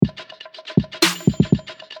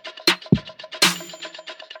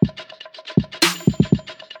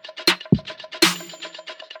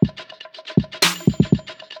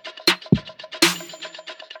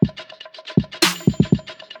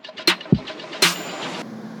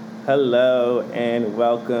Hello and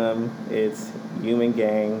welcome. It's Human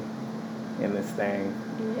Gang in this thing.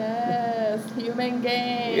 Yes, Human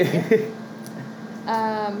Gang.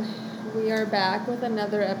 We are back with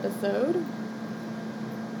another episode.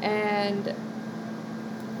 And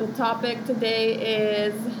the topic today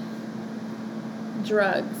is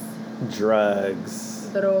drugs. Drugs.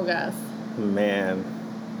 Drogas. Man,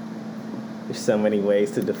 there's so many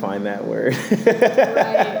ways to define that word.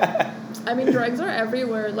 Right. I mean, drugs are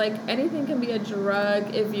everywhere. Like, anything can be a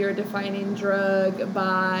drug if you're defining drug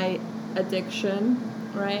by addiction,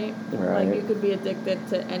 right? Right. Like, you could be addicted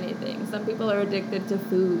to anything. Some people are addicted to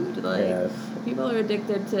food. Like, Yes. people are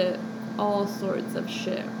addicted to all sorts of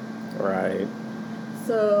shit. Right.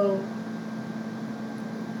 So,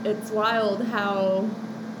 it's wild how...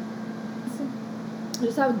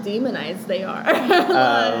 just how demonized they are.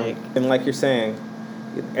 And like you're saying,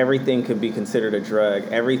 everything could be considered a drug.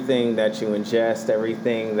 Everything that you ingest,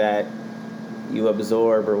 everything that you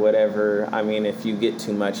absorb or whatever, I mean, if you get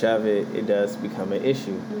too much of it, it does become an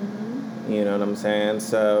issue. Mm-hmm. You know what I'm saying?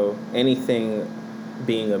 So anything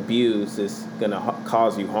being abused is going to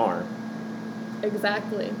cause you harm.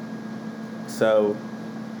 Exactly. So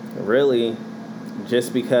really,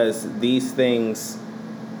 just because these things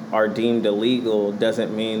are deemed illegal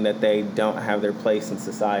doesn't mean that they don't have their place in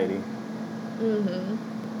society. Mm-hmm.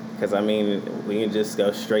 Because, I mean, we can just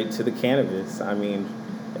go straight to the cannabis. I mean,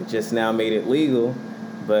 it just now made it legal,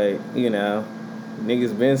 but, you know,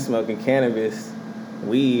 niggas been smoking cannabis,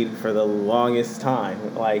 weed, for the longest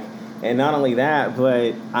time. Like, and not only that,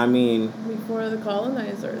 but, I mean... before the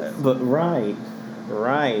colonizers. But, right.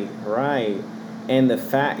 And the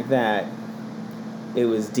fact that it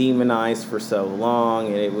was demonized for so long,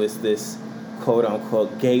 and it was this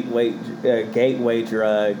quote-unquote gateway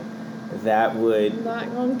drug that would... That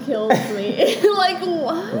one kills me. Like,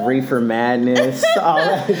 what? Reefer madness, all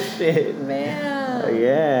that shit. Man.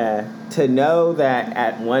 Yeah. To know that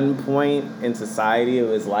at one point in society it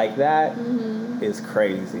was like that is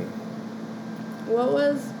crazy. What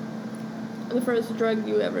was the first drug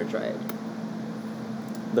you ever tried?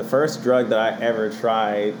 The first drug that I ever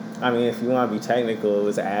tried, I mean, if you want to be technical, it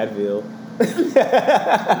was Advil.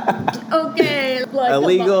 Okay. Like,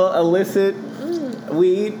 illegal, illicit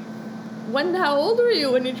weed. How old were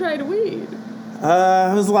you when you tried weed?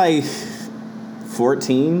 I was like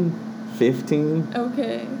 14, 15.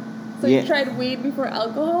 Okay. So Yeah. you tried weed before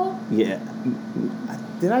alcohol? Yeah.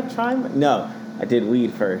 Did I try? No, I did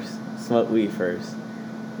weed first. Smoked weed first.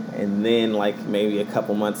 And then, like, maybe a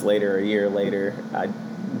couple months later, a year later, I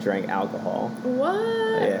drank alcohol.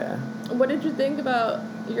 What? Yeah. What did you think about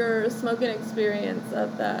your smoking experience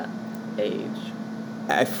at that age?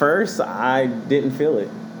 At first, I didn't feel it,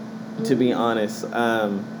 to be honest.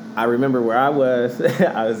 I remember where I was.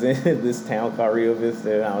 I was in this town called Rio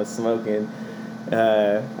Vista, and I was smoking.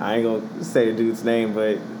 I ain't going to say the dude's name,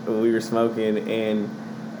 but we were smoking, and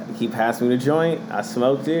he passed me the joint. I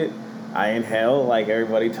smoked it. I inhaled like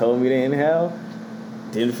everybody told me to inhale.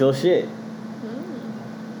 Didn't feel shit.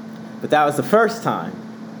 But that was the first time.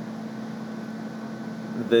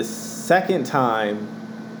 The second time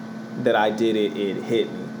that I did it, it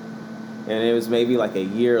hit me. And it was maybe like a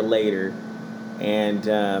year later. And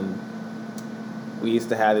we used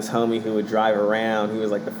to have this homie who would drive around. He was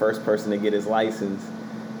like the first person to get his license.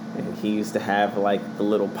 And he used to have like the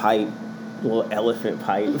little pipe, little elephant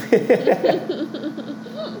pipe.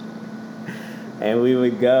 And we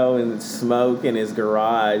would go and smoke in his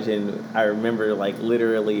garage. And I remember, like,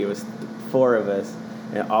 literally it was 4 of us.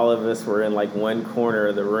 And all of us were in, like, one corner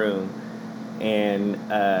of the room. And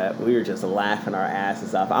we were just laughing our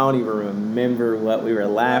asses off. I don't even remember what we were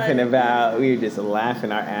laughing about. We were just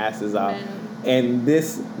laughing our asses off. Man. And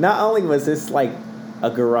this, not only was this, like, a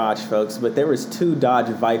garage, folks, but there was 2 Dodge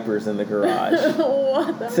Vipers in the garage.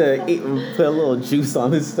 What the To put a little juice on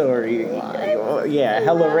the story. Yeah,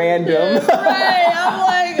 hella random. Right, I'm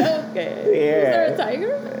like, okay. Yeah. Was there a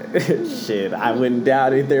tiger? Shit, I wouldn't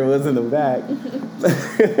doubt it. There was in the back.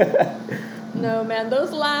 No, man,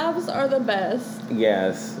 those laughs are the best.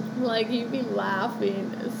 Yes. Like, you be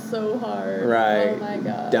laughing so hard. Right. Oh my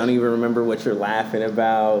god. Don't even remember what you're laughing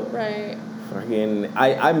about. Right. Fucking,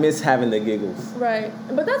 I miss having the giggles. Right.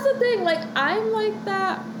 But that's the thing, like, I'm like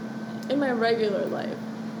that in my regular life.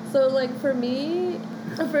 So, like, for me,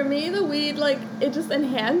 the weed, like, it just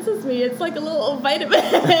enhances me. It's like a little vitamin.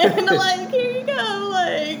 Like, here you go.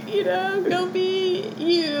 Like, you know, go be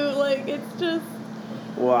you. Like, it's just...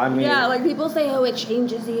 Well, I mean... Yeah, like, people say, oh, it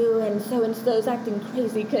changes you, and so-and-so's acting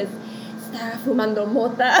crazy because está fumando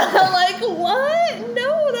mota. Like, what?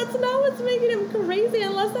 No, that's not what's making him crazy,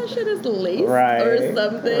 unless that shit is laced or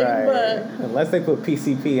something. Right. But unless they put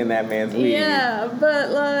PCP in that man's weed. yeah,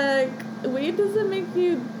 but like, weed doesn't make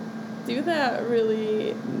you do that,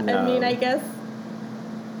 really. No. I mean, I guess,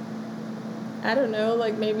 I don't know,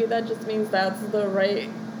 like, maybe that just means that's the right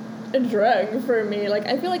drug for me. Like,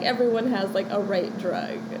 I feel like everyone has, like, a right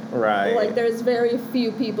drug. Right. Like, there's very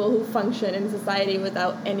few people who function in society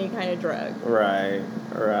without any kind of drug. Right.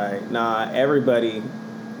 Nah, everybody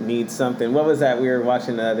needs something. What was that we were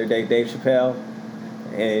watching the other day? Dave Chappelle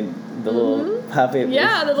and the little puppet.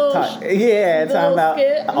 Yeah, the little talking about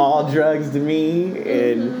skit. all drugs to me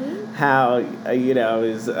and how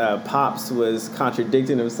his pops was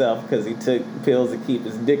contradicting himself because he took pills to keep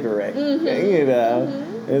his dick erect.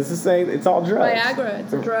 It's the same. It's all drugs. Viagra,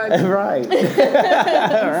 it's a drug. Right.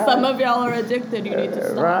 Some of y'all are addicted. You need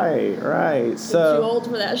to stop. Right. So you're too old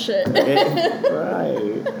for that shit.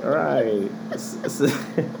 Right. So,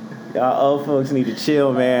 y'all old folks need to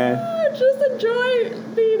chill, man. Just enjoy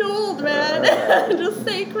being old, man. Just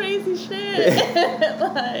say crazy shit.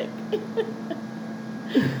 Like,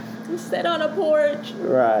 sit on a porch.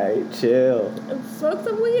 Right. Chill. Smoke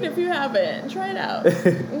some weed if you haven't. Try it out.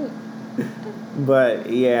 But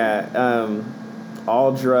yeah,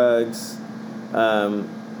 all drugs. I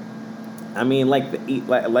mean, like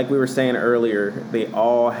we were saying earlier, they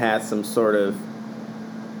all had some sort of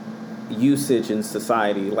usage in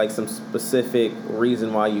society, like some specific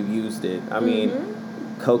reason why you used it. I mean,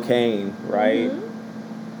 cocaine, right?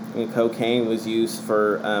 And cocaine was used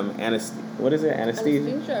for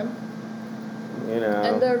anesthesia.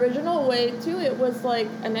 And the original way too, it was like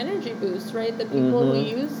an energy boost, right? The people who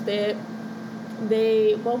used it,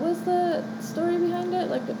 what was the story behind it?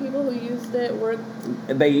 Like, the people who used it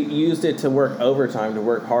they used it to work overtime, to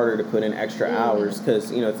work harder, to put in extra hours, because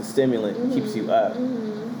it's a stimulant, it keeps you up.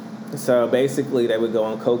 So basically they would go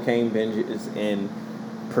on cocaine binges and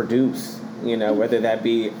produce, whether that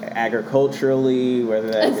be agriculturally, whether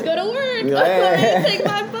that let's go to work. Let me take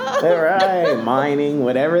my boat. Right, mining,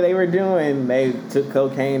 whatever they were doing, they took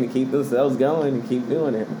cocaine to keep themselves going and keep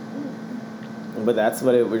doing it. But that's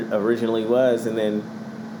what it originally was, and then,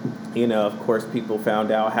 of course, people found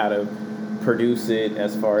out how to produce it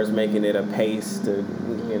as far as making it a paste, a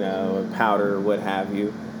powder, what have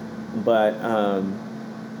you. But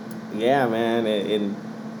yeah, man, and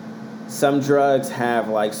some drugs have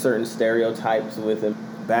like certain stereotypes with them.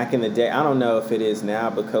 Back in the day, I don't know if it is now,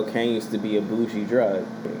 but cocaine used to be a bougie drug.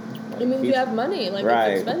 It means you have money, like,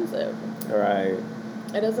 it's expensive. Right.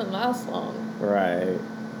 It doesn't last long. Right.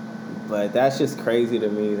 But that's just crazy to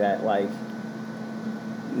me that, like,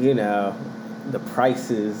 the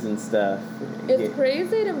prices and stuff. It's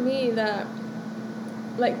crazy to me that,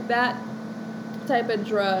 like, that type of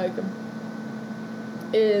drug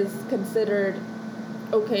is considered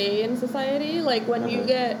okay in society. Like, when you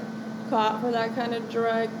get caught for that kind of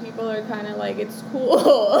drug, people are kind of like, it's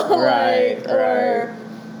cool. Right. Or,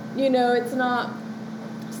 it's not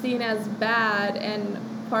seen as bad, and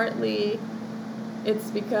partly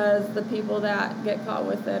it's because the people that get caught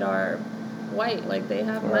with it are white. Like, they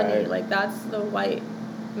have money. Like, that's the white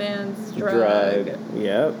man's drug.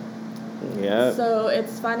 Yep. So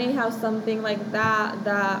it's funny how something like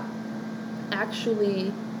that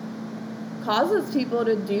actually causes people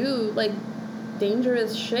to do, like,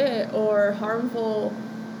 dangerous shit or harmful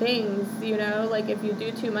things, Like, if you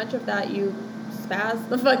do too much of that, you spaz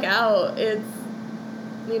the fuck out. It's,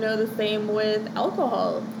 the same with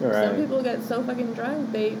alcohol. Right. Some people get so fucking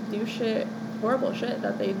drunk, they do horrible shit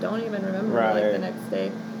that they don't even remember, like, the next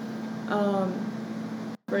day.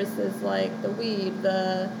 Versus, like, the weed,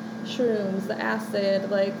 the shrooms, the acid,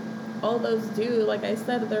 like, all those do, like I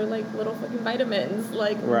said, they're like little fucking vitamins,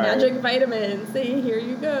 like magic vitamins. See, here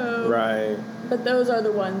you go. Right. But those are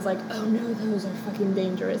the ones like, oh no, those are fucking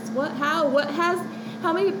dangerous.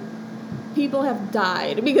 How many people have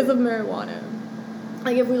died because of marijuana?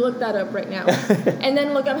 Like, if we look that up right now. And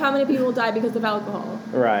then look up how many people die because of alcohol.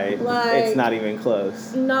 Right. Like, it's not even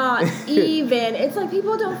close. Not even. It's like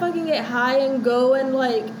people don't fucking get high and go and,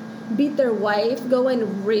 like, beat their wife, go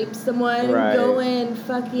and rape someone, go and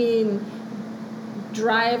fucking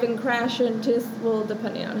drive and crash into, well,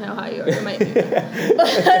 depending on how high you are, you might do that. But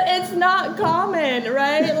it's not common,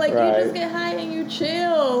 right? Like, you just get high and you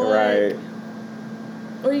chill. Like,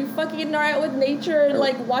 or you fucking are out with nature and,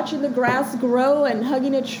 like, watching the grass grow and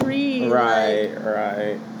hugging a tree. Right.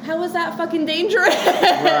 How is that fucking dangerous?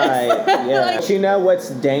 Right, yeah. Like, but you know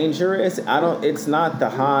what's dangerous? It's not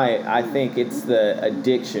the high. I think it's the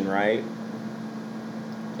addiction, right?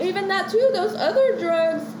 Even that, too. Those other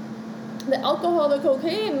drugs, the alcohol, the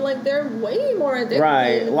cocaine, like they're way more addictive.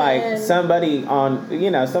 Right, like somebody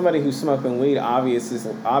who's smoking weed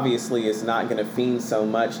obviously is not going to fiend so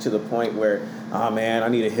much to the point where, oh man, I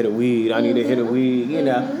need a hit of weed, I need a hit of weed, you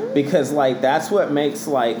know, because like that's what makes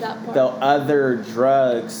like the other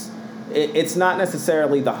drugs. It's not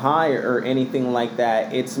necessarily the high or anything like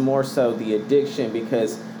that. It's more so the addiction,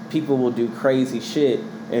 because people will do crazy shit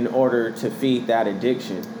in order to feed that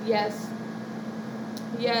addiction. Yes.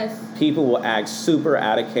 People will act super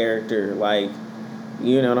out of character, like,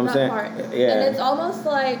 you know what I'm saying? Part. Yeah. And it's almost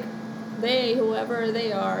like whoever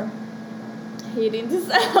they are, hating to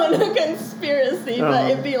sound a conspiracy,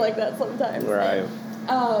 but it'd be like that sometimes. Right.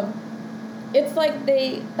 It's like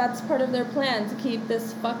that's part of their plan to keep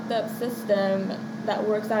this fucked up system that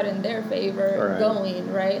works out in their favor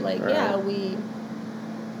going, right? Like, yeah, we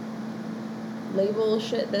label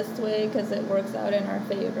shit this way because it works out in our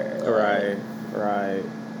favor. Like, Right.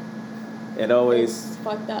 It always... It's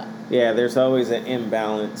fucked up. Yeah, there's always an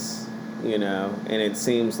imbalance, you know, and it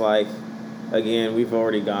seems like, again, we've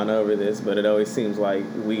already gone over this, but it always seems like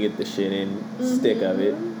we get the shit in stick of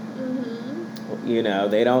it. You know,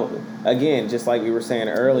 they don't... Again, just like we were saying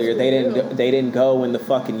earlier, they didn't go in the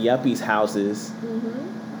fucking yuppies' houses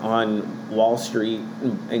on Wall Street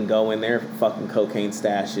and go in their fucking cocaine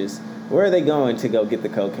stashes. Where are they going to go get the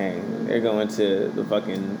cocaine? They're going to the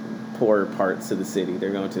fucking poorer parts of the city. They're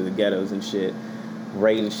going to the ghettos and shit,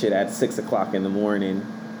 raiding shit at 6 o'clock in the morning,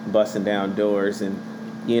 busting down doors. And,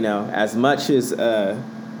 you know, as much as,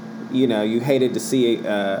 you know, you hated to see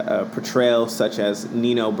a portrayal such as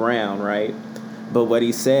Nino Brown, right? But what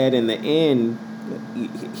he said in the end,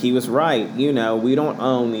 he was right. You know, we don't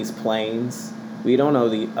own these planes. We don't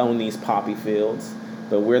own these poppy fields.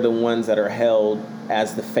 But we're the ones that are held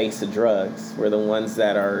as the face of drugs. We're the ones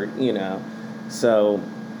that are, you know. So,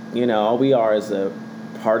 you know, all we are is a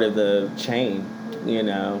part of the chain, you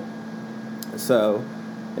know. So,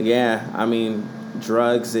 yeah, I mean,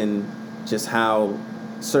 drugs and just how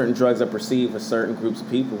certain drugs are perceived with certain groups of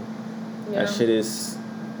people. Yeah. That shit is...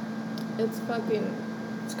 It's fucking...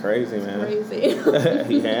 It's crazy, man. Crazy.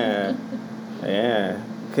 Yeah.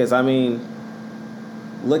 Because, I mean,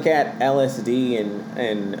 look at LSD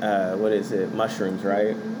and what is it? Mushrooms,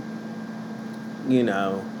 right? You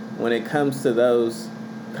know, when it comes to those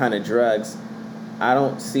kind of drugs, I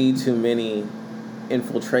don't see too many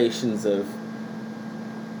infiltrations of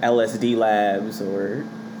LSD labs or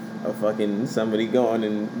a fucking somebody going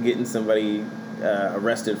and getting somebody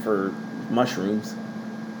arrested for mushrooms.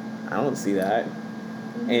 I don't see that.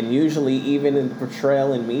 And usually even in the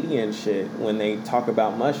portrayal in media and shit, when they talk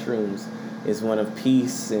about mushrooms, is one of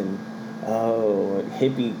peace and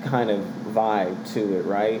hippie kind of vibe to it,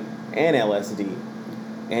 right? And LSD.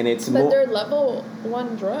 And it's but they're level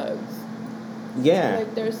 1 drugs. Yeah.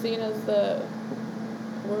 Like they're seen as the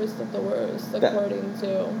worst of the worst, according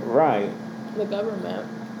to the government.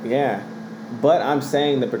 Yeah. But I'm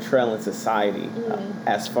saying the portrayal in society,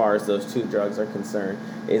 as far as those two drugs are concerned,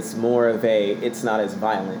 it's more of it's not as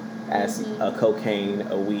violent as a cocaine,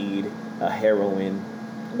 a weed, a heroin.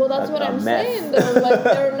 Well, that's what I'm saying, though. Like,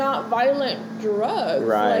 they're not violent drugs.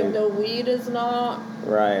 Right. Like, the weed is not.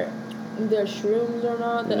 Right. The shrooms are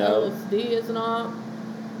not. The LSD is not.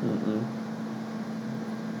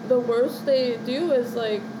 The worst they do is,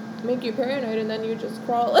 like, make you paranoid, and then you just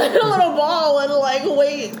crawl in a little ball and, like,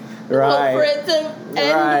 wait. Right. For it to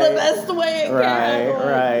end the best way it can.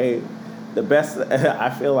 Right. The best, I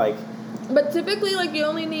feel like. But typically, like, you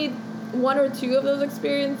only need 1 or 2 of those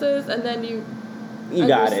experiences, and then you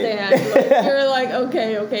got it. Like, you're like,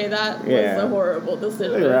 okay, that was a horrible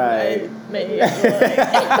decision I made.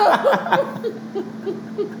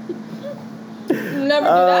 Never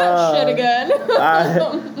do that shit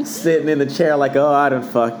again. Sitting in the chair like, I done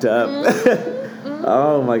fucked up.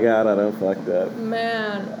 Oh my God, I done fucked up.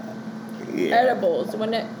 Man. Yeah. Edibles.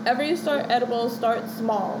 Whenever you start edibles, start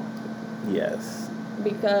small. Yes.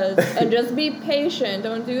 Because, and just be patient.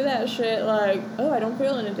 Don't do that shit like, I don't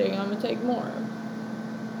feel anything, I'm gonna take more.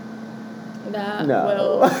 That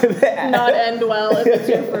will not end well if it's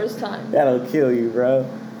your first time. That'll kill you, bro.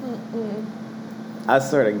 I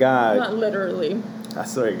swear to God. Not literally. I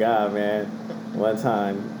swear to God, man. One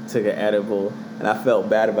time, took an edible, and I felt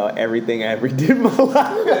bad about everything I ever did in my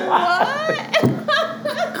life.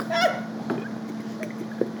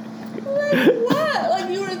 What? What? Like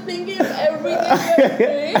you were thinking of everything you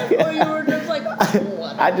did, or you were just like,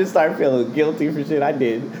 what? I just started feeling guilty for shit I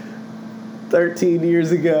did 13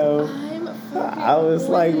 years ago. I was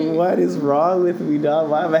like, what is wrong with me, dog?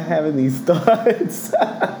 Why am I having these thoughts?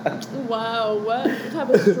 Wow, what type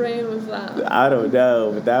of strain was that? I don't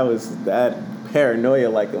know, but that paranoia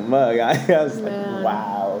like a mug. I was like, Man.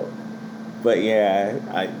 wow. But yeah,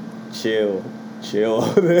 I chill.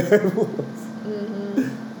 Mm-hmm.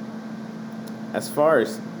 As far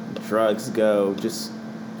as drugs go, just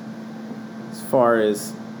as far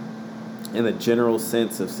as in the general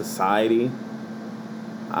sense of society,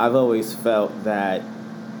 I've always felt that,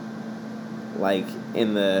 like,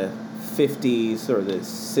 in the 50s or the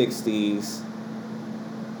 60s,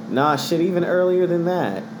 even earlier than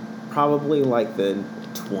that, probably like the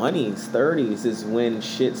 20s, 30s is when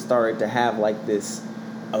shit started to have like this,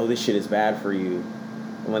 oh, this shit is bad for you.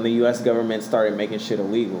 When the U.S. government started making shit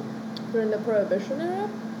illegal. During the Prohibition era?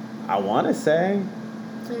 I want to say.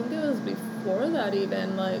 I think it was before that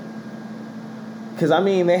even, like... Because, I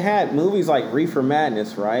mean, they had movies like Reefer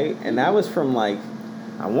Madness, right? And that was from, like,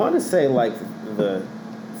 I want to say, like, the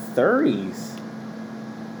 30s.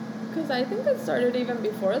 Because I think it started even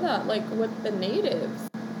before that, like, with the natives.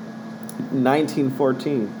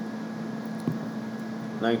 1914,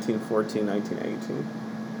 1918.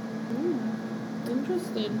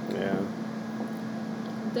 Interesting. Yeah.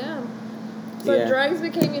 Damn. So Yeah. drugs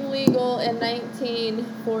became illegal in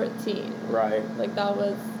 1914. Right. Like, that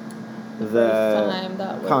was the The first time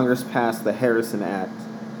that was... Congress passed the Harrison Act,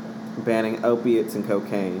 banning opiates and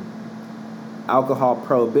cocaine. Alcohol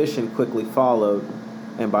prohibition quickly followed,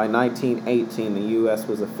 and by 1918, the U.S.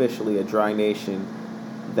 was officially a dry nation.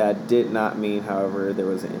 That did not mean, however, there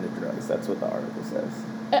was an end of drugs. That's what the article says.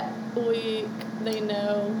 They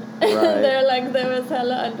know. Right. They're like, there was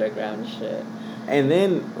hella underground shit. And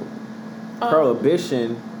then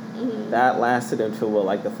prohibition, Mm-hmm. that lasted until, what,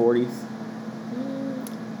 like the 40s?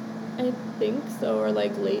 I think so, or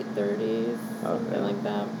like late 30s, something Okay. like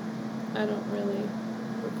that. I don't really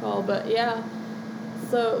recall, but yeah.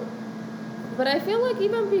 So, but I feel like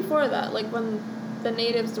even before that, like when the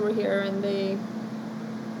natives were here and they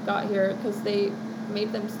got here, because they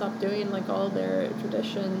made them stop doing like all their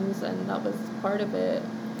traditions, and that was part of it.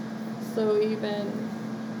 So even...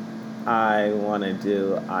 I want to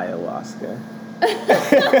do ayahuasca.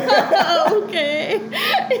 Okay.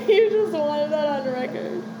 You just wanted that on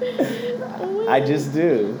record. I just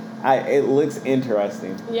do. It looks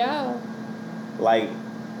interesting. Yeah. Like,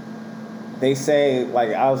 they say,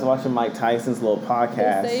 like, I was watching Mike Tyson's little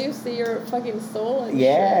podcast. They say you see your fucking soul and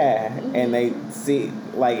yeah. shit. And they see,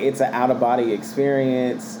 like, it's an out-of-body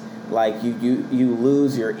experience. Like, you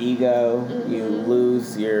lose your ego. Mm-hmm. You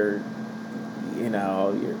lose your,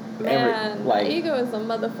 your... Man, like, my ego is a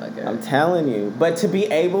motherfucker. I'm telling you. But to be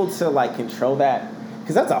able to, like, control that,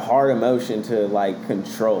 because that's a hard emotion to, like,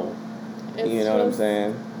 control. It's you know what I'm just-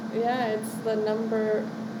 saying? Yeah, it's the number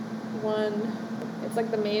one. It's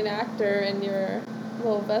like the main actor in your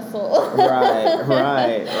little vessel.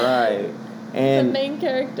 Right. And the main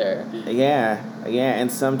character. Yeah,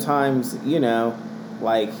 and sometimes,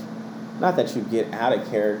 like, not that you get out of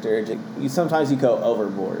character, sometimes you go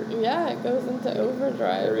overboard. Yeah, it goes into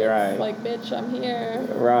overdrive. Right. It's like, bitch, I'm here.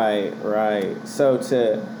 Right. So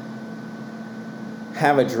to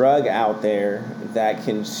have a drug out there that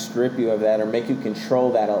can strip you of that or make you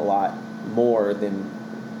control that a lot more than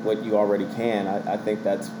what you already can, I think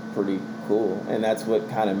that's pretty cool. And that's what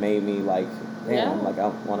kind of made me like, damn, Yeah. like, I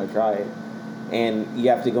want to try it. And you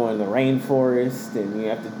have to go in the rainforest and you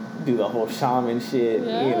have to do the whole shaman shit,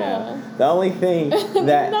 Yeah. The only thing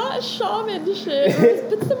that... Not shaman shit.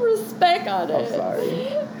 Put some respect on it. I'm sorry.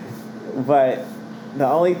 But the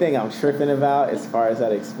only thing I'm tripping about as far as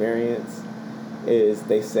that experience is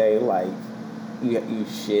they say, like, you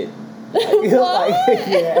shit. What?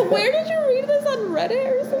 Yeah. Where did you read this, on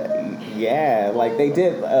Reddit or something? Yeah, like they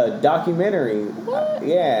did a documentary. What?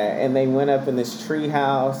 Yeah, and they went up in this tree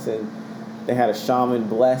house and they had a shaman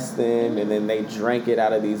bless them and then they drank it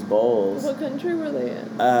out of these bowls. What country were they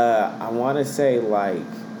in? I want to say, like,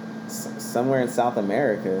 somewhere in South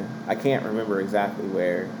America. I can't remember exactly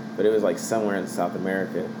where, but it was like somewhere in South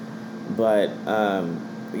America. But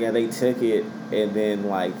yeah, they took it and then,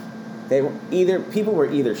 like, people were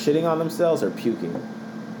either shitting on themselves or puking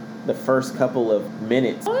the first couple of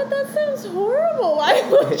minutes. What? That sounds horrible. Why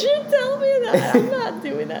would you tell me that? I'm not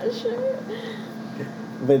doing that shit.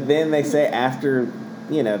 But then they say after,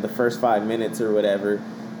 the first 5 minutes or whatever,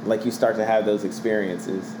 like, you start to have those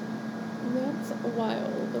experiences. That's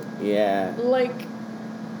wild. Yeah. Like,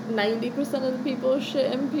 90% of the people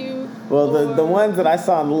shit and puke. Well, the ones that I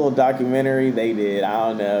saw in the little documentary, they did. I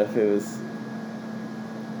don't know if it was...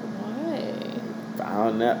 Why? I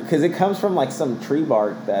don't know. Because it comes from, like, some tree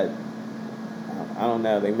bark that... I don't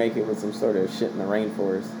know. They make it with some sort of shit in the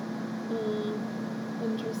rainforest.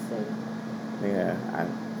 Interesting. Yeah.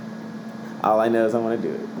 All I know is I want to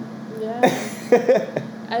do it. Yeah.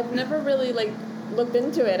 I've never really, like, looked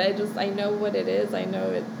into it. I know what it is. I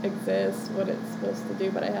know it exists, what it's supposed to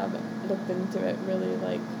do, but I haven't looked into it really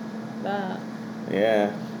like that.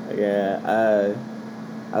 Yeah.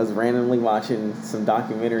 I was randomly watching some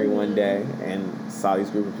documentary one day and saw these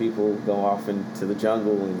group of people go off into the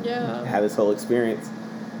jungle and have this whole experience.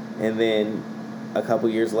 And then a couple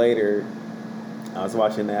years later, I was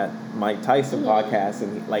watching that Mike Tyson podcast,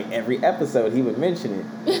 and like every episode he would mention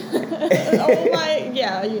it.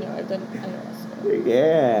 Yeah, you know, I know.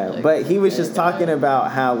 Yeah, like, but he was just talking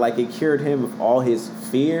about how like it cured him of all his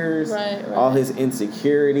fears, all his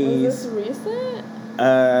insecurities. Was this recent?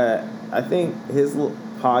 I think his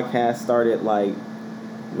podcast started like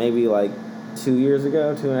maybe like 2 years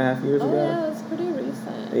ago, 2.5 years ago. Yeah, that's pretty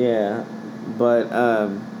recent. Yeah, but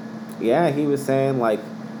yeah, he was saying like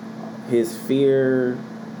his fear,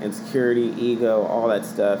 insecurity, ego, all that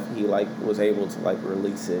stuff. He like was able to like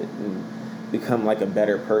release it and become like a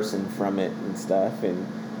better person from it and stuff, and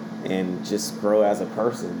just grow as a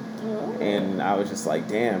person. Oh. And I was just like,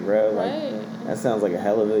 damn, bro, like that sounds like a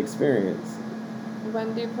hell of an experience.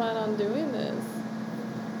 When do you plan on doing this?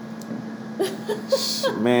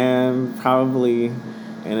 Man, probably in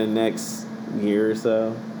the next year or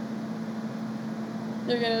so.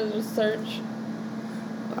 You're gonna just search.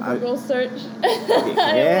 Google search.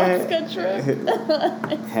 Ayahuasca trip.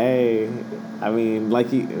 Hey, I mean, like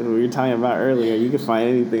we were talking about earlier, you can find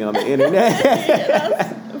anything on the internet.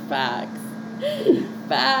 Yes, facts.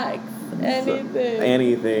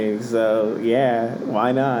 Anything. So yeah,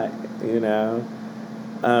 why not? You know.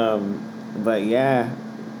 But yeah,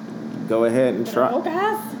 go ahead and try.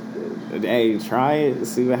 Hey, try it.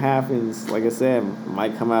 See what happens. Like I said,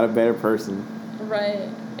 might come out a better person. Right.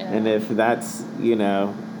 Yeah. And if that's, you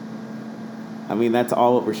know, I mean, that's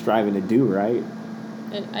all what we're striving to do, right?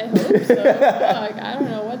 And I hope so. Like, I don't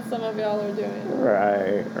know what some of y'all are doing.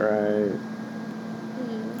 Right.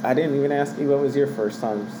 I didn't even ask you what was your first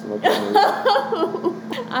time smoking weed.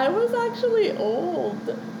 I was actually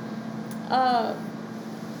old. I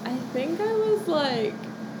think I was like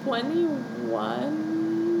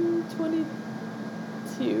 21,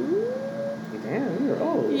 22. Damn, you're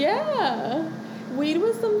old. Yeah. Weed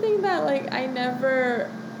was something that, like, I never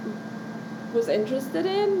was interested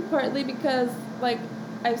in, partly because, like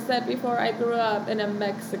I've said before, I grew up in a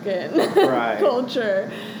Mexican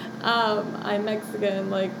culture. I'm Mexican,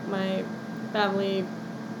 like, my family,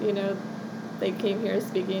 you know, they came here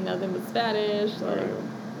speaking nothing but Spanish, like,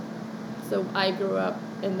 so I grew up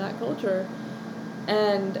in that culture,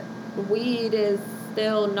 and weed is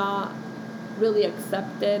still not really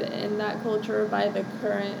accepted in that culture by the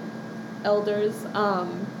current elders.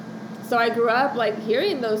 So I grew up like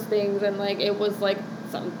hearing those things, and like it was like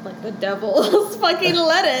some like the devil's fucking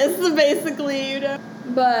lettuce, basically, you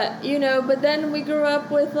know. But then we grew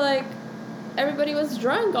up with like everybody was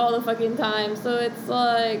drunk all the fucking time, so it's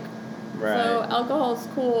like. Right. So alcohol's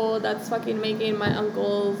cool. That's fucking making my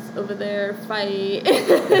uncles over there fight.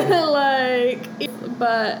 Like,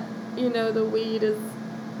 but you know, the weed is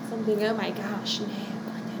something. Oh my gosh, no,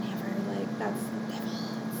 never. Like, that's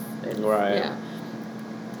the devil. Right. Yeah.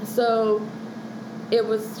 So it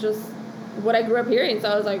was just what I grew up hearing.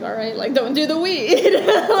 So I was like, all right, like, don't do the weed.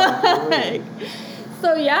 Like,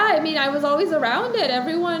 so yeah, I mean, I was always around it.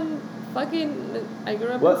 Everyone fucking. I grew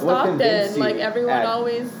up in Stockton. Like, everyone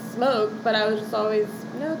always smoked, but I was just always,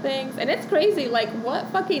 no thanks. And it's crazy, like,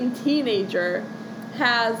 what fucking teenager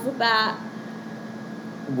has that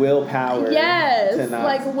willpower? Yes,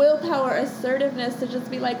 like willpower, assertiveness to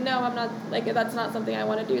just be like, no, I'm not, like, that's not something I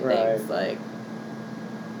want to do. Things like,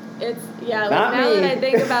 it's like now that I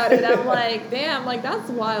think about it, I'm like, damn, like, that's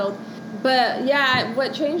wild. But yeah,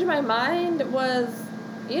 what changed my mind was,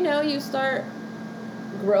 you know, you start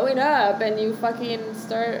growing up and you fucking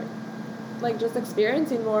start like just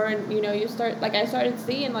experiencing more, and you know, you start, like, I started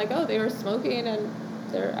seeing like, oh, they were smoking and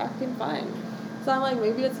they're acting fine, so I'm like,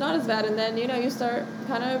 maybe it's not as bad. And then, you know, you start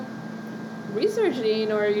kind of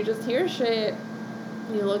researching, or you just hear shit,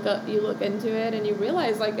 you look into it, and you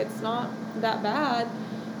realize like it's not that bad.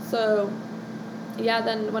 So yeah,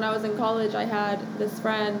 then when I was in college, I had this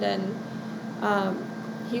friend, and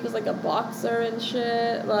he was like a boxer and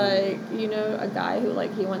shit, like, you know, a guy who,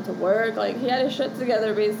 like, he went to work, like, he had his shit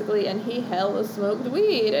together basically, and he hella smoked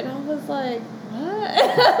weed, and I was like, what?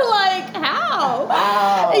 Like, how?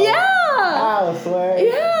 Wow. Yeah. How, swear?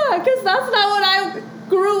 Yeah, because that's not what I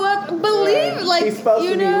grew up believing. Like, he's supposed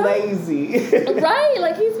to be lazy. Right,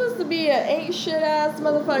 like, he's supposed to be an ain't shit ass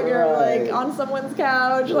motherfucker, like, on someone's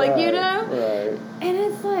couch, like, you know? Right. And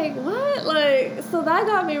it's like, what? Like, so that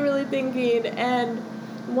got me really thinking, and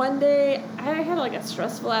one day, I had, like, a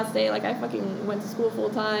stressful ass day. Like, I fucking went to school full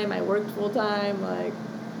time. I worked full time. Like,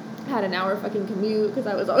 had an hour fucking commute because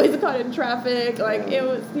I was always caught in traffic. Like, it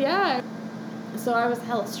was, yeah. So I was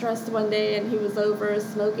hella stressed one day, and he was over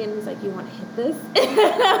smoking. He's like, you want to hit this? And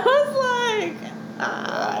I was like,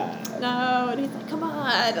 no. And he's like, come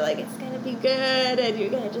on. Like, it's going to be good, and you're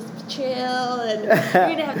going to just chill, and you're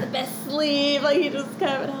going to have the best sleep. Like, he just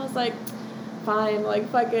kept, and I was like, fine, like,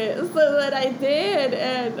 fuck it. So then I did,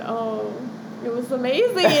 and, it was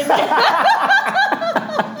amazing. Like,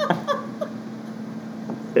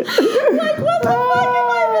 what the fuck have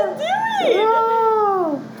I been doing?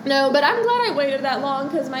 No, but I'm glad I waited that long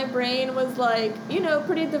because my brain was, like,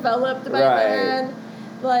 pretty developed by then.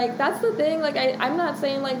 Like, that's the thing. Like, I'm not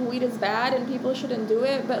saying, like, weed is bad and people shouldn't do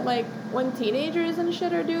it, but, like, when teenagers and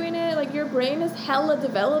shit are doing it, like, your brain is hella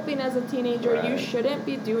developing as a teenager. Right. You shouldn't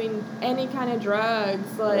be doing any kind of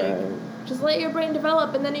drugs. Like, just let your brain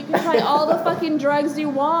develop, and then you can try all the fucking drugs you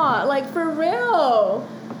want. Like, for real.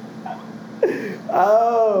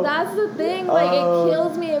 Oh. That's the thing. Like, it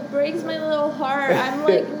kills me. It breaks my little heart. I'm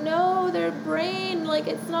like, no, their brain, like,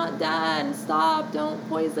 it's not done. Stop. Don't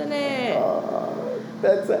poison it.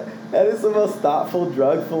 That is the most thoughtful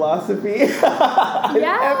drug philosophy. Yeah,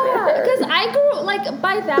 because I grew, like,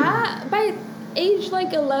 by age,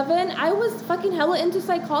 like, 11, I was fucking hella into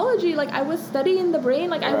psychology. Like, I was studying the brain.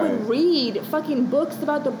 Like, I would read fucking books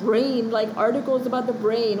about the brain, like, articles about the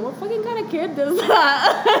brain. What fucking kind of kid does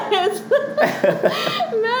that?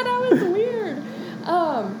 Man, I was weird.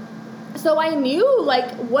 So I knew, like,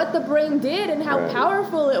 what the brain did and how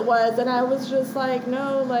powerful it was, and I was just like,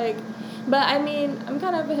 no, like, but I mean, I'm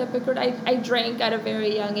kind of a hypocrite. I drank at a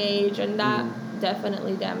very young age, and that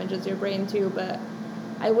definitely damages your brain too, but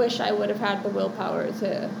I wish I would have had the willpower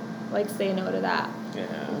to, like, say no to that.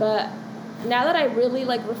 Yeah. But now that I really,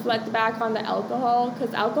 like, reflect back on the alcohol,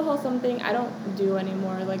 because alcohol is something I don't do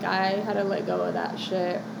anymore. Like, I had to let go of that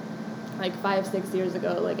shit, like, 5-6 years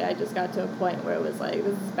ago. Like, I just got to a point where it was like,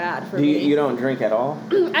 this is bad for me. You don't drink at all?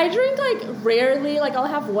 I drink, like, rarely. Like, I'll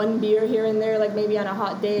have one beer here and there, like, maybe on a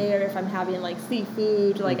hot day, or if I'm having, like,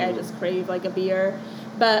 seafood, like, I just crave, like, a beer.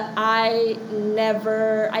 But I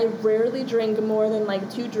rarely drink more than,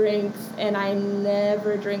 like, 2 drinks, and I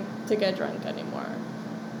never drink to get drunk anymore.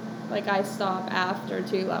 Like, I stop after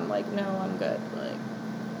 2. I'm like, no, I'm good. Like,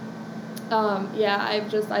 yeah,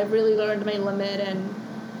 I've really learned my limit, and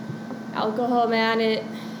alcohol, man,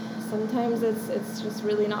 sometimes it's just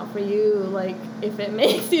really not for you. Like, if it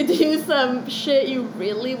makes you do some shit you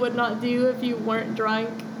really would not do if you weren't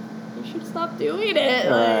drunk, you should stop doing it.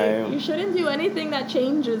 Like, you shouldn't do anything that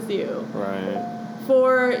changes you. Right.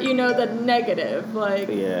 For, the negative. Like,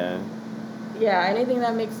 yeah, anything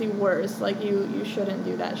that makes you worse, like, you shouldn't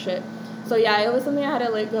do that shit. So, yeah, it was something I had to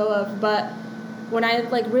let go of, but when I,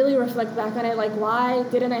 like, really reflect back on it, like, why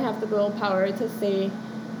didn't I have the willpower to say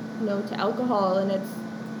no to alcohol? And it's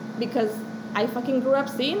because I fucking grew up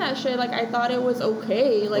seeing that shit. Like, I thought it was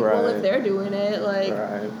okay. Like, well, if they're doing it, like,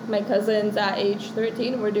 my cousins at age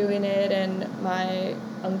 13 were doing it, and my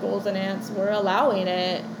uncles and aunts were allowing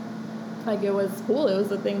it. Like, it was cool. It was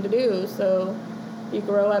the thing to do. So you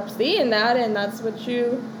grow up seeing that, and that's what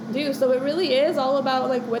you do. So it really is all about,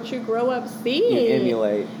 like, what you grow up seeing. You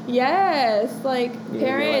emulate. Yes. Like,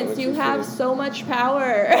 parents, you have so much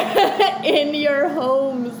power in your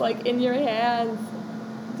homes, like, in your hands.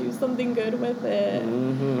 Do something good with it.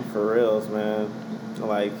 For reals, man.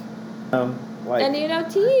 Like,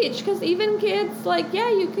 and teach, because even kids, like, yeah,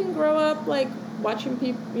 you can grow up, like, watching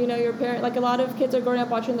people, your parents, like, a lot of kids are growing up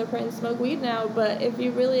watching their parents smoke weed now, but if you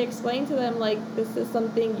really explain to them, like, this is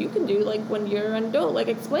something you can do, like, when you're an adult, like,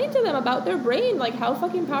 explain to them about their brain, like, how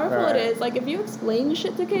fucking powerful it is. Like, if you explain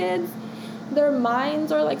shit to kids, their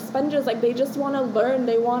minds are like sponges. Like, they just want to learn.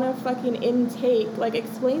 They want to fucking intake. Like,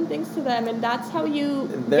 explain things to them, and that's how you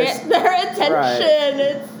get their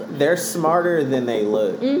attention. They're smarter than they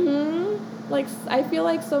look. Like, I feel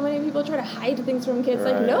like so many people try to hide things from kids.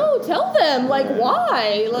 Like, no, tell them. Like,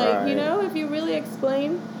 why? Like, if you really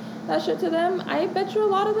explain that shit to them, I bet you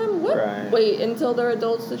a lot of them would wait until they're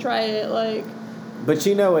adults to try it. Like, but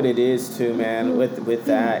you know what it is too, man. With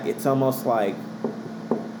that, it's almost like,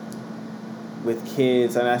 with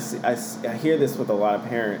kids, and I hear this with a lot of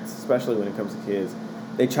parents, especially when it comes to kids,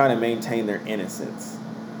 they try to maintain their innocence.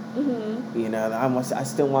 I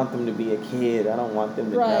still want them to be a kid. I don't want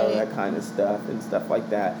them to know that kind of stuff and stuff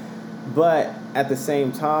like that. But at the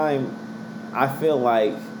same time, I feel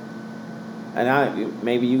like, and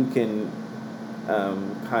maybe you can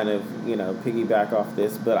kind of, piggyback off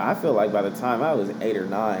this, but I feel like by the time I was 8 or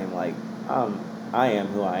 9, like, I am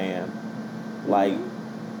who I am. Like,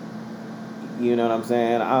 You know what I'm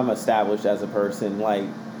saying? I'm established as a person. Like,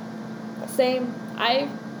 Same. I've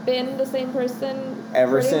been the same person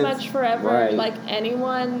ever pretty since, much forever. right. Like,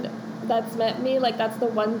 anyone that's met me, like, that's the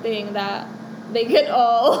one thing that they can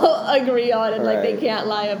all agree on, and like they Right. can't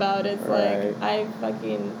lie about. It's Right. like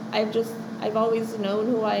I've always known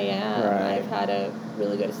who I am. Right. I've had a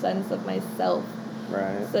really good sense of myself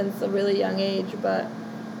Right. since a really young age, but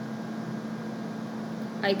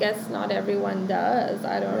I guess not everyone does.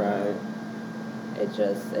 I don't know.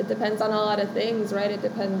 It depends on a lot of things, right? It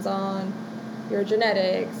depends on your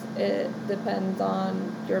genetics. It depends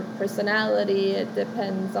on your personality. It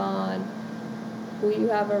depends on who you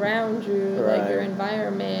have around you, like your Right.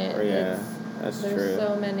 environment. Yeah, that's There's true.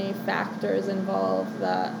 so many factors involved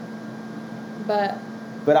that, but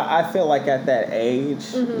But I feel like at that age,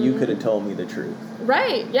 Mhm. you could have told me the truth.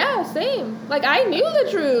 right, yeah, same. Like, I knew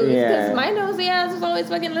the truth because Yeah. my nosy ass was always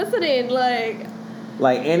fucking listening. Like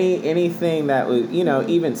anything that was,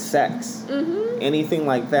 even sex, anything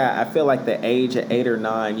like that. I feel like the age of 8 or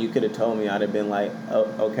 9, you could have told me. I'd have been like, oh,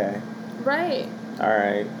 okay, Right. all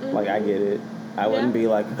right, like I get it. I wouldn't Yeah. be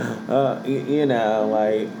like,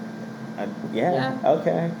 like, yeah,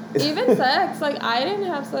 okay. Even sex, like, I didn't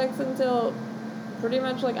have sex until pretty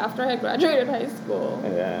much like after I had graduated high school.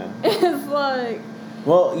 Yeah. It's like,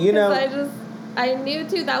 Well, I knew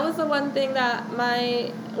too. That was the one thing that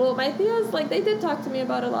my tias, like, they did talk to me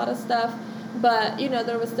about a lot of stuff, but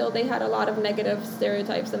they had a lot of negative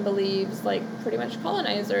stereotypes and beliefs, like pretty much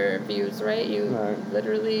colonizer views, right? You Right.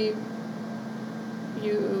 literally,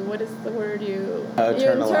 what is the word? You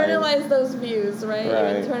Internalize. internalize those views, right?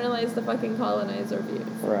 Right. You internalize the fucking colonizer views.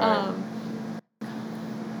 Right.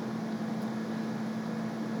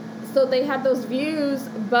 So they had those views,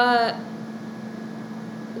 but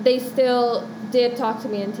they still did talk to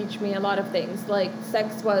me and teach me a lot of things. Like,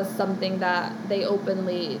 sex was something that they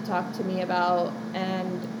openly talked to me about,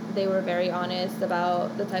 and they were very honest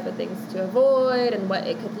about the type of things to avoid and what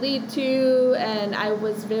it could lead to, and I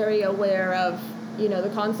was very aware of,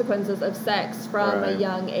 the consequences of sex from a Right.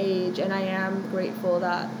 young age, and I am grateful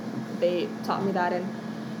that they taught me that. And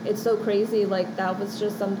it's so crazy, like, that was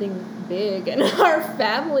just something big in our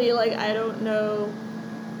family. Like, I don't know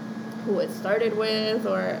who it started with,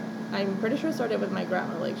 or I'm pretty sure it started with my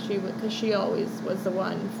grandma. Like, because she always was the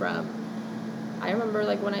one from, I remember,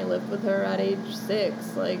 like, when I lived with her at age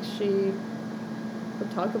 6, like, she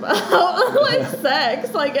would talk about, like,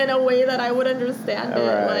 sex, like, in a way that I would understand it.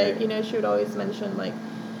 Right. Like, she would always mention, like,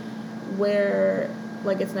 where,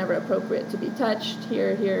 like, it's never appropriate to be touched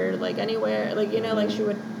here, like, anywhere. Like, like, she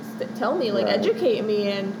would tell me, like, Right. educate me,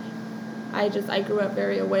 and I grew up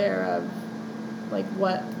very aware of, like,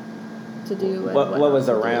 what to do and what was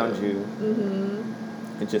not to around do. you,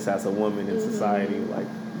 and just as a woman in society, like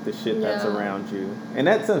the shit that's Yeah. around you, and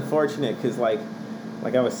that's unfortunate because, like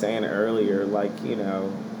I was saying earlier, like, you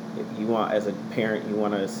want, as a parent, you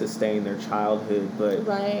want to sustain their childhood, but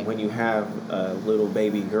Right. when you have a little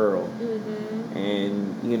baby girl,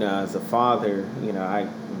 and as a father, I'm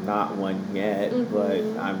not one yet, but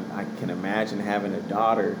I can imagine having a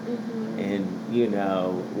daughter, and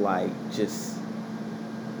like, just,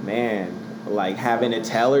 man, like, having to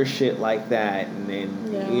tell her shit like that, and then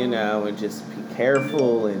Yeah. and just be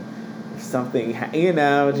careful, and if something and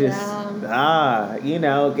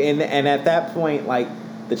at that point, like,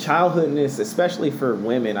 the childhoodness, especially for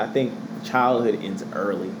women, I think childhood ends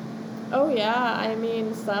early. Oh yeah, I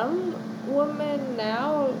mean, some women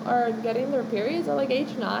now are getting their periods at like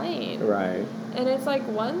age 9. Right. And it's like,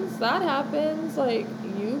 once that happens, like,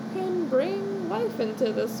 you can bring life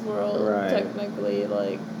into this world, Right. technically.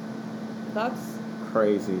 Like, that's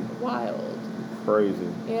Crazy. wild. Crazy.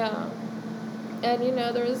 Yeah. And,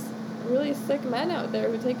 there's really sick men out there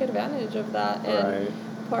who take advantage of that. And Right.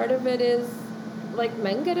 part of it is, like,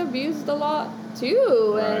 men get abused a lot,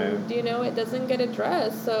 too. Right. And, it doesn't get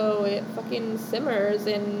addressed. So it fucking simmers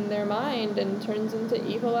in their mind and turns into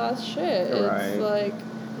evil-ass shit. Right. It's like,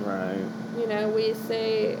 Right. we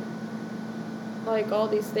say, like, all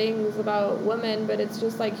these things about women, but it's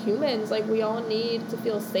just like humans. Like, we all need to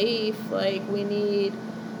feel safe. Like, we need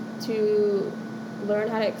to learn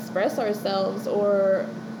how to express ourselves, or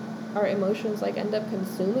our emotions, like, end up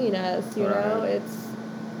consuming us, you know? Right.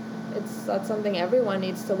 That's something everyone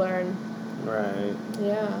needs to learn. Right.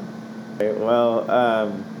 Yeah. Okay, well,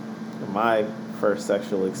 my first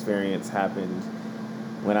sexual experience happened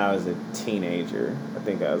when I was a teenager. I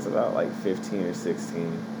think I was about like 15 or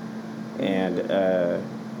 16. And,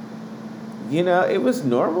 it was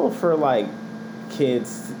normal for, like,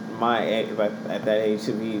 kids my age, like at that age,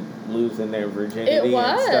 to be losing their virginity It was.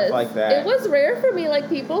 and stuff like that. It was rare for me. Like,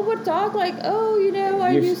 people would talk like, oh, you know,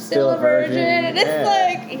 are You're you still a virgin? And it's yeah.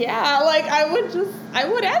 like, yeah, like, I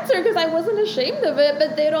would answer because I wasn't ashamed of it,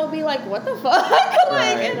 but they'd all be like, what the fuck? Like,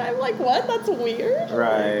 Right. and I'm like, what? That's weird.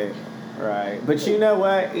 Right, right. But you know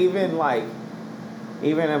what? Even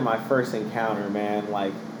in my first encounter, man,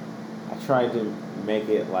 like, I tried to make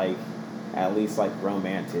it, like, at least, like,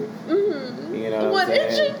 romantic. Mm-hmm. You know what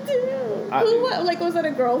did saying? you do? What? Like, was it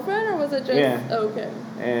a girlfriend or was it just... Yeah. Okay.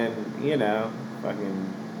 And,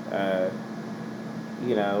 fucking,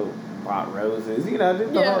 bought roses, did the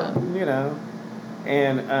Yeah. whole,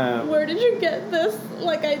 and, Where did you get this,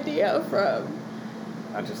 like, idea from?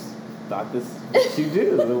 I just thought this what you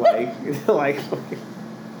do, like,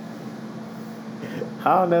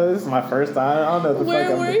 I don't know, this is my first time, I don't know what the Where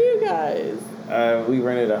fuck were you guys? We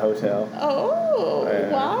rented a hotel. Oh,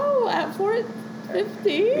 wow. At Fort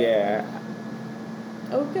 15? Yeah.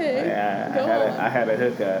 Okay. Yeah, Go on. I had a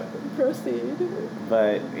hookup. Proceed.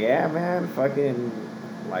 But yeah, man, fucking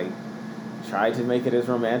like tried to make it as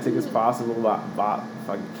romantic as possible. Bought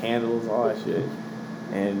fucking candles, all that shit,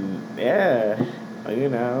 and yeah,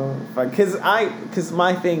 because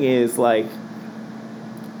my thing is like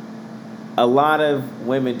a lot of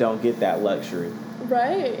women don't get that luxury.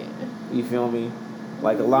 Right. You feel me?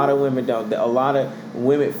 Like a lot of women don't. A lot of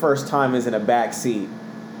women first time is in a back seat.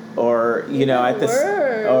 Or at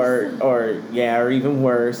the or even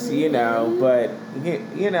worse, Mm-hmm. but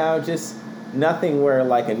just nothing where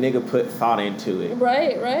like a nigga put thought into it.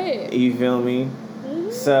 Right. You feel me?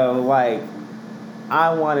 Mm-hmm. So like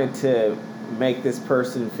I wanted to make this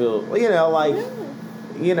person feel like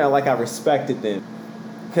I respected them.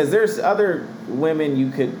 Cuz there's other women you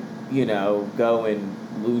could, go and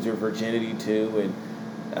lose your virginity to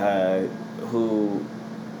and who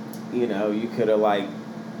you could have like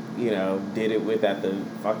did it with at the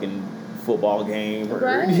fucking football game or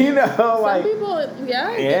Right. like some people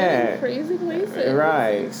get in crazy places.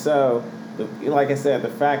 Right. So like I said, the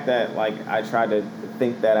fact that like I tried to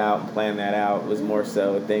think that out and plan that out was more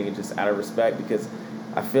so a thing just out of respect, because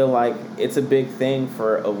I feel like it's a big thing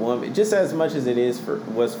for a woman, just as much as it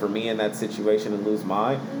was for me in that situation to lose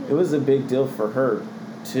mine. Mm-hmm. It was a big deal for her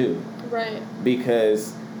too. Right.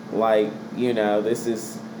 Because like this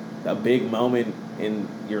is a big moment in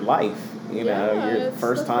your life. Your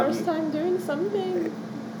first time. First time doing something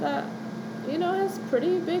that has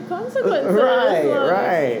pretty big consequences.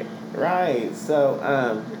 Right. So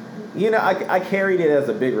I carried it as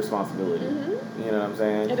a big responsibility. Mm-hmm. You know what I'm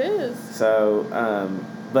saying? It is. So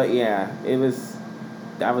but yeah,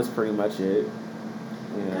 that was pretty much it.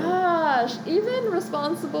 Gosh, even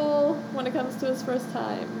responsible when it comes to his first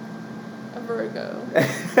time. A Virgo.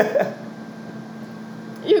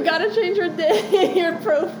 You gotta change your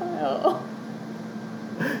profile.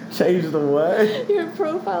 Change the what? Your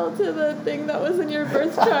profile to the thing that was in your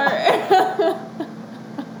birth chart.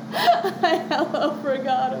 I hella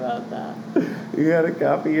forgot about that. You gotta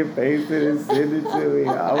copy and paste it and send it to me.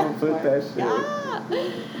 I will put that shit.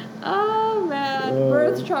 Oh man,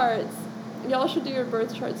 birth charts. Y'all should do your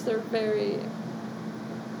birth charts. They're very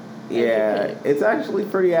Yeah, intricate. it's actually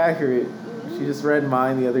pretty accurate. Mm-hmm. She just read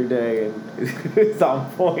mine the other day and it's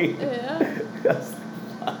on point. Yeah.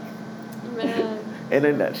 Man. In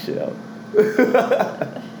a nutshell.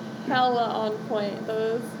 Hella on point.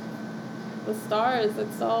 The stars,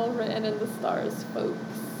 it's all written in the stars, folks.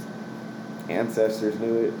 Ancestors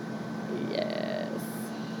knew it. Yes.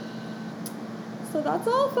 So that's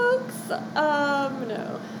all, folks.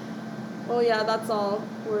 No. Well, yeah, that's all.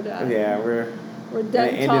 We're done. Yeah, we're done gonna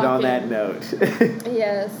end talking. it on that note.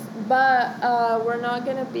 Yes, but we're not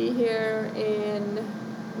gonna be here in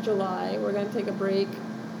July. We're gonna take a break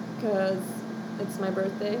because it's my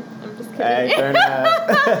birthday. I'm just kidding. Hey, turn up.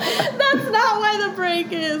 That's not why the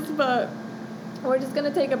break is, but we're just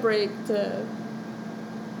gonna take a break to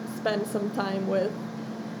spend some time with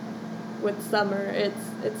summer.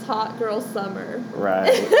 It's hot girl summer.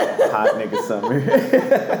 Right. Hot nigga summer.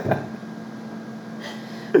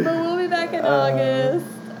 But we'll be back in August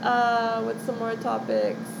with some more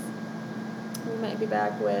topics. We might be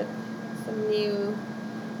back with some new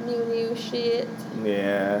shit.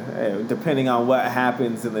 Yeah, depending on what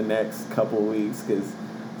happens in the next couple of weeks, because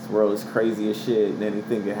this world is crazy as shit and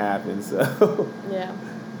anything can happen, so. Yeah.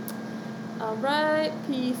 All right.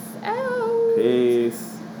 Peace out.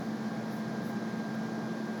 Peace.